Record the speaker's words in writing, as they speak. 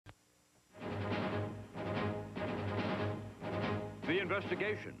The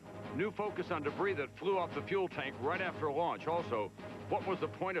investigation. New focus on debris that flew off the fuel tank right after launch. Also, what was the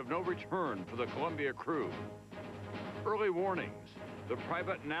point of no return for the Columbia crew? Early warnings. The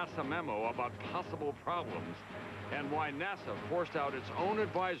private NASA memo about possible problems and why NASA forced out its own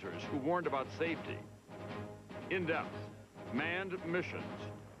advisors who warned about safety. In depth. Manned missions.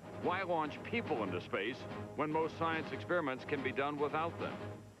 Why launch people into space when most science experiments can be done without them?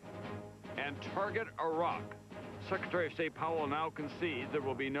 And target Iraq. Secretary of State Powell now concedes there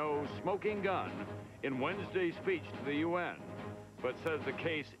will be no smoking gun in Wednesday's speech to the UN, but says the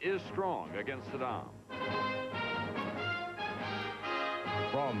case is strong against Saddam.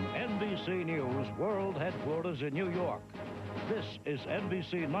 From NBC News World Headquarters in New York, this is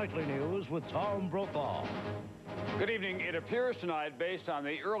NBC Nightly News with Tom Brokaw. Good evening. It appears tonight, based on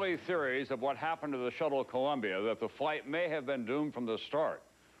the early theories of what happened to the shuttle Columbia, that the flight may have been doomed from the start,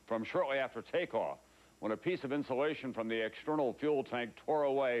 from shortly after takeoff, when a piece of insulation from the external fuel tank tore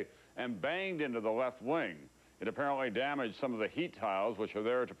away and banged into the left wing. It apparently damaged some of the heat tiles, which are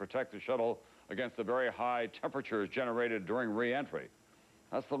there to protect the shuttle against the very high temperatures generated during re-entry.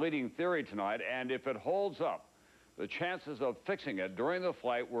 That's the leading theory tonight, and if it holds up, the chances of fixing it during the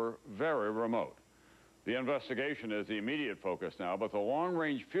flight were very remote. The investigation is the immediate focus now, but the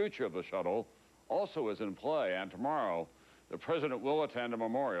long-range future of the shuttle also is in play, and tomorrow, the president will attend a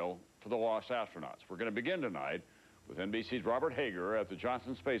memorial for the lost astronauts. We're going to begin tonight with NBC's Robert Hager at the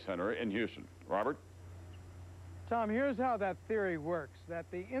Johnson Space Center in Houston. Robert? Tom, here's how that theory works, that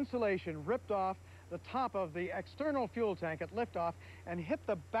the insulation ripped off the top of the external fuel tank at liftoff and hit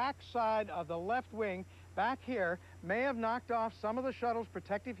the backside of the left wing back here, may have knocked off some of the shuttle's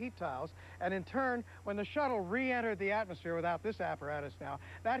protective heat tiles, and in turn, when the shuttle re-entered the atmosphere without this apparatus now,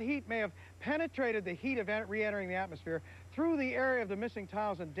 that heat may have penetrated the heat of re-entering the atmosphere through the area of the missing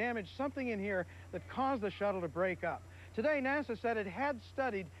tiles and damaged something in here that caused the shuttle to break up. Today, NASA said it had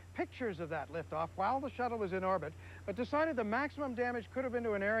studied pictures of that liftoff while the shuttle was in orbit, but decided the maximum damage could have been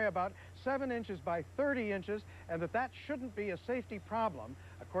to an area about 7 inches by 30 inches, and that shouldn't be a safety problem,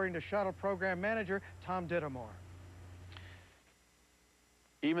 according to shuttle program manager Tom Dittemore.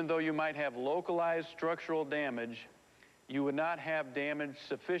 Even though you might have localized structural damage, you would not have damage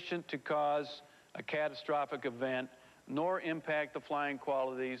sufficient to cause a catastrophic event, nor impact the flying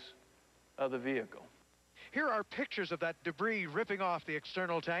qualities of the vehicle. Here are pictures of that debris ripping off the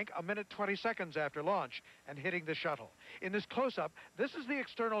external tank a minute 20 seconds after launch and hitting the shuttle. In this close-up, this is the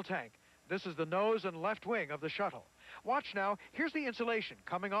external tank. This is the nose and left wing of the shuttle. Watch now, here's the insulation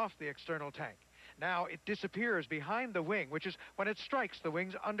coming off the external tank. Now it disappears behind the wing, which is when it strikes the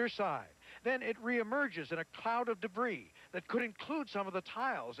wing's underside. Then it reemerges in a cloud of debris that could include some of the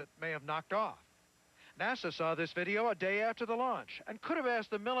tiles it may have knocked off. NASA saw this video a day after the launch and could have asked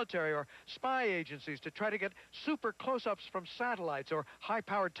the military or spy agencies to try to get super close-ups from satellites or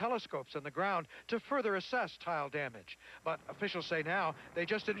high-powered telescopes on the ground to further assess tile damage. But officials say now they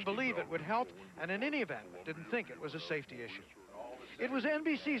just didn't believe it would help, and in any event, didn't think it was a safety issue. It was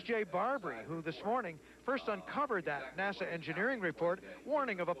NBC's Jay Barbary who this morning first uncovered that NASA engineering report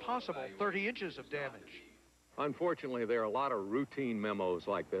warning of a possible 30 inches of damage. Unfortunately, there are a lot of routine memos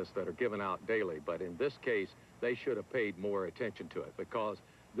like this that are given out daily, but in this case, they should have paid more attention to it because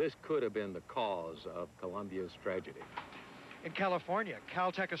this could have been the cause of Columbia's tragedy. In California,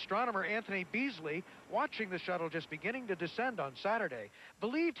 Caltech astronomer Anthony Beasley, watching the shuttle just beginning to descend on Saturday,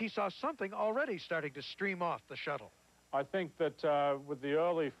 believed he saw something already starting to stream off the shuttle. I think that with the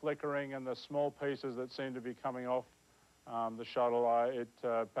early flickering and the small pieces that seem to be coming off the shuttle,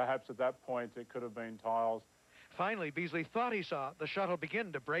 perhaps at that point it could have been tiles. Finally, Beasley thought he saw the shuttle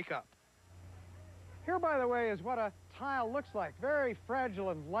begin to break up. Here, by the way, is what a tile looks like. Very fragile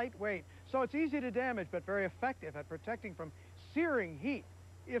and lightweight, so it's easy to damage, but very effective at protecting from searing heat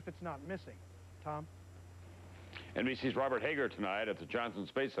if it's not missing. Tom? NBC's Robert Hager tonight at the Johnson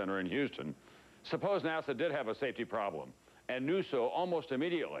Space Center in Houston. Suppose NASA did have a safety problem and knew so almost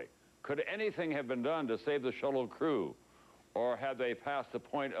immediately. Could anything have been done to save the shuttle crew, or had they passed the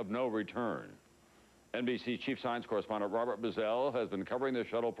point of no return? NBC Chief Science Correspondent Robert Bazell has been covering the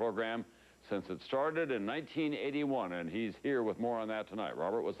shuttle program since it started in 1981, and he's here with more on that tonight.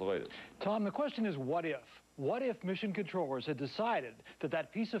 Robert, what's the latest? Tom, the question is what if? What if mission controllers had decided that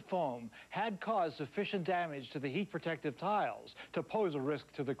that piece of foam had caused sufficient damage to the heat protective tiles to pose a risk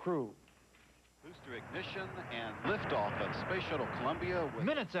to the crew? Booster ignition and liftoff of Space Shuttle Columbia.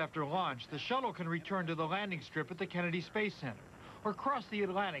 Minutes after launch, the shuttle can return to the landing strip at the Kennedy Space Center or cross the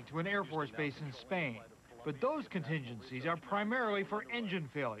Atlantic to an Air Force base in Spain. But those contingencies are primarily for engine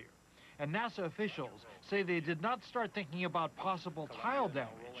failure. And NASA officials say they did not start thinking about possible tile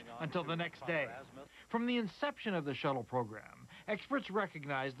damage until the next day. From the inception of the shuttle program, Experts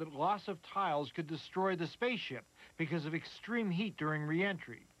recognized that loss of tiles could destroy the spaceship because of extreme heat during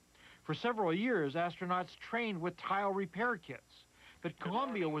re-entry. For several years, astronauts trained with tile repair kits. But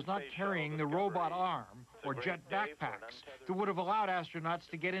Columbia was not carrying the robot arm or jet backpacks that would have allowed astronauts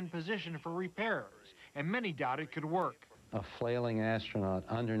to get in position for repairs, and many doubt it could work. A flailing astronaut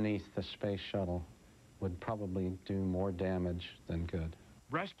underneath the space shuttle would probably do more damage than good.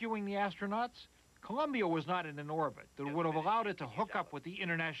 Rescuing the astronauts? Columbia was not in an orbit that would have allowed it to hook up with the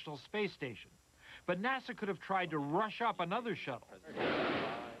International Space Station. But NASA could have tried to rush up another shuttle.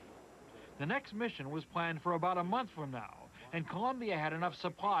 The next mission was planned for about a month from now, and Columbia had enough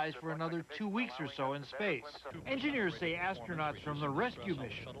supplies for another 2 weeks or so in space. Engineers say astronauts from the rescue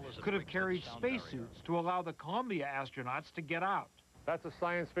mission could have carried spacesuits to allow the Columbia astronauts to get out. That's a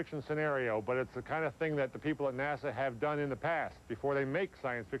science fiction scenario, but it's the kind of thing that the people at NASA have done in the past before they make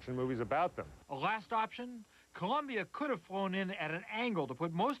science fiction movies about them. A last option? Columbia could have flown in at an angle to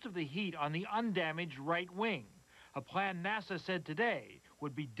put most of the heat on the undamaged right wing, a plan NASA said today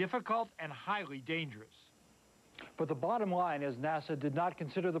would be difficult and highly dangerous. But the bottom line is NASA did not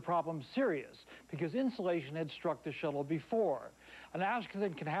consider the problem serious because insulation had struck the shuttle before. An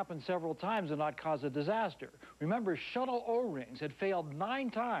accident can happen several times and not cause a disaster. Remember, shuttle O-rings had failed 9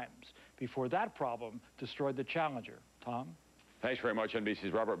 times before that problem destroyed the Challenger. Tom? Thanks very much,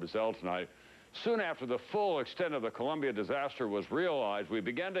 NBC's Robert Bazell tonight. Soon after the full extent of the Columbia disaster was realized, we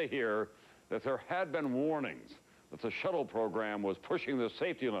began to hear that there had been warnings that the shuttle program was pushing the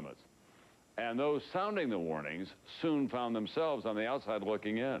safety limits. And those sounding the warnings soon found themselves on the outside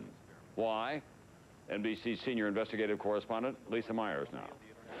looking in. Why? NBC senior investigative correspondent Lisa Myers now.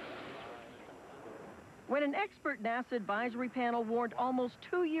 When an expert NASA advisory panel warned almost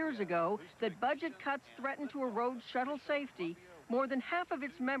 2 years ago that budget cuts threatened to erode shuttle safety, more than half of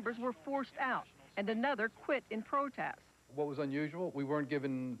its members were forced out, and another quit in protest. What was unusual, we weren't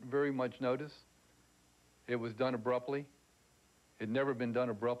given very much notice. It was done abruptly. It had never been done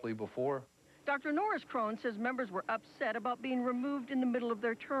abruptly before. Dr. Norris Crone says members were upset about being removed in the middle of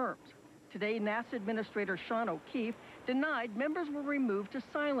their terms. Today, NASA Administrator Sean O'Keefe denied members were removed to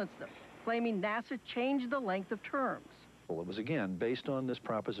silence them, claiming NASA changed the length of terms. Well, it was, again, based on this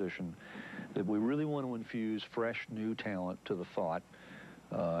proposition that we really want to infuse fresh, new talent to the thought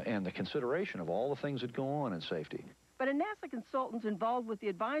and the consideration of all the things that go on in safety. But a NASA consultant involved with the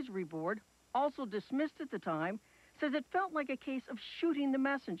advisory board, also dismissed at the time, says it felt like a case of shooting the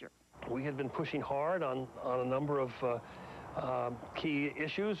messenger. We had been pushing hard on a number of key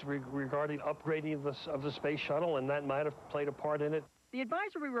issues regarding upgrading of the space shuttle, and that might have played a part in it. The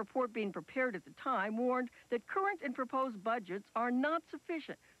advisory report being prepared at the time warned that current and proposed budgets are not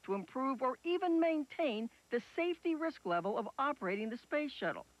sufficient to improve or even maintain the safety risk level of operating the space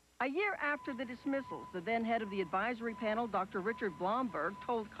shuttle. A year after the dismissals, the then head of the advisory panel, Dr. Richard Blomberg,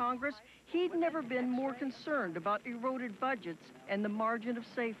 told Congress he'd never been more concerned about eroded budgets and the margin of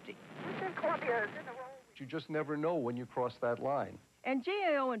safety. You just never know when you cross that line. And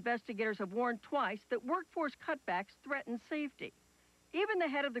GAO investigators have warned twice that workforce cutbacks threaten safety. Even the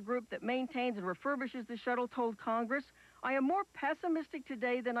head of the group that maintains and refurbishes the shuttle told Congress, "I am more pessimistic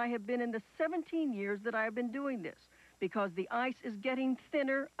today than I have been in the 17 years that I have been doing this, because the ice is getting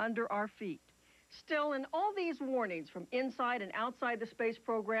thinner under our feet." Still, in all these warnings from inside and outside the space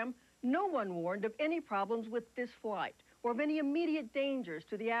program, no one warned of any problems with this flight or of any immediate dangers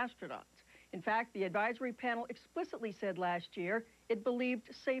to the astronauts. In fact, the advisory panel explicitly said last year it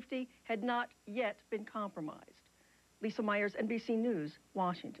believed safety had not yet been compromised. Lisa Myers, NBC News,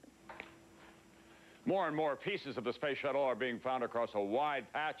 Washington. More and more pieces of the space shuttle are being found across a wide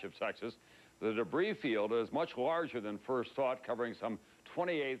patch of Texas. The debris field is much larger than first thought, covering some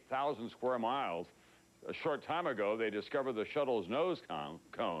 28,000 square miles. A short time ago, they discovered the shuttle's nose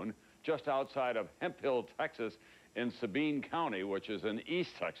cone just outside of Hemphill, Texas, in Sabine County, which is in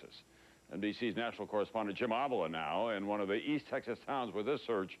East Texas. NBC's national correspondent Jim Avila now in one of the East Texas towns where this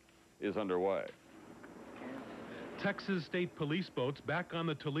search is underway. Texas State Police boats back on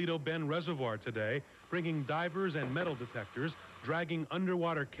the Toledo Bend Reservoir today, bringing divers and metal detectors, dragging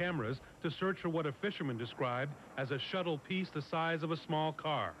underwater cameras to search for what a fisherman described as a shuttle piece the size of a small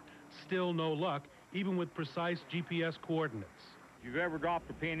car. Still no luck, even with precise GPS coordinates. If you've ever dropped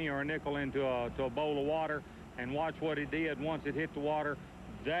a penny or a nickel into a bowl of water and watched what it did once it hit the water,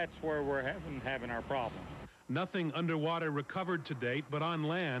 that's where we're having our problem. Nothing underwater recovered to date, but on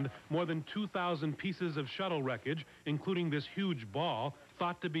land, more than 2,000 pieces of shuttle wreckage, including this huge ball,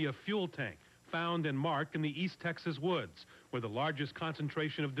 thought to be a fuel tank, found and marked in the East Texas woods, where the largest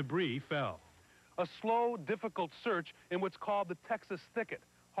concentration of debris fell. A slow, difficult search in what's called the Texas Thicket,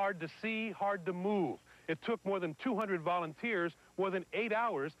 hard to see, hard to move. It took more than 200 volunteers more than 8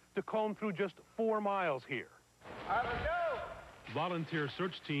 hours to comb through just 4 miles here. Volunteer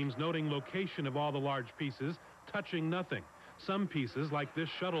search teams noting location of all the large pieces, touching nothing. Some pieces, like this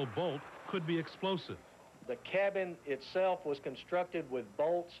shuttle bolt, could be explosive. The cabin itself was constructed with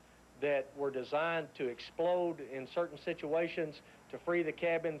bolts that were designed to explode in certain situations to free the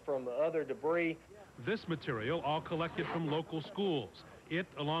cabin from other debris. This material, all collected from local schools. It,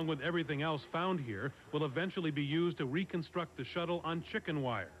 along with everything else found here, will eventually be used to reconstruct the shuttle on chicken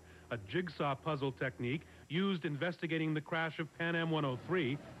wire, a jigsaw puzzle technique used investigating the crash of Pan Am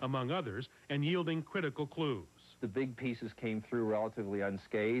 103, among others, and yielding critical clues. The big pieces came through relatively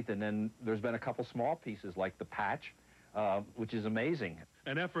unscathed, and then there's been a couple small pieces like the patch, which is amazing.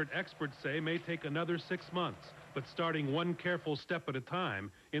 An effort experts say may take another 6 months, but starting one careful step at a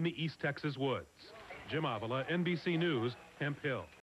time in the East Texas woods. Jim Avila, NBC News, Hemp Hill.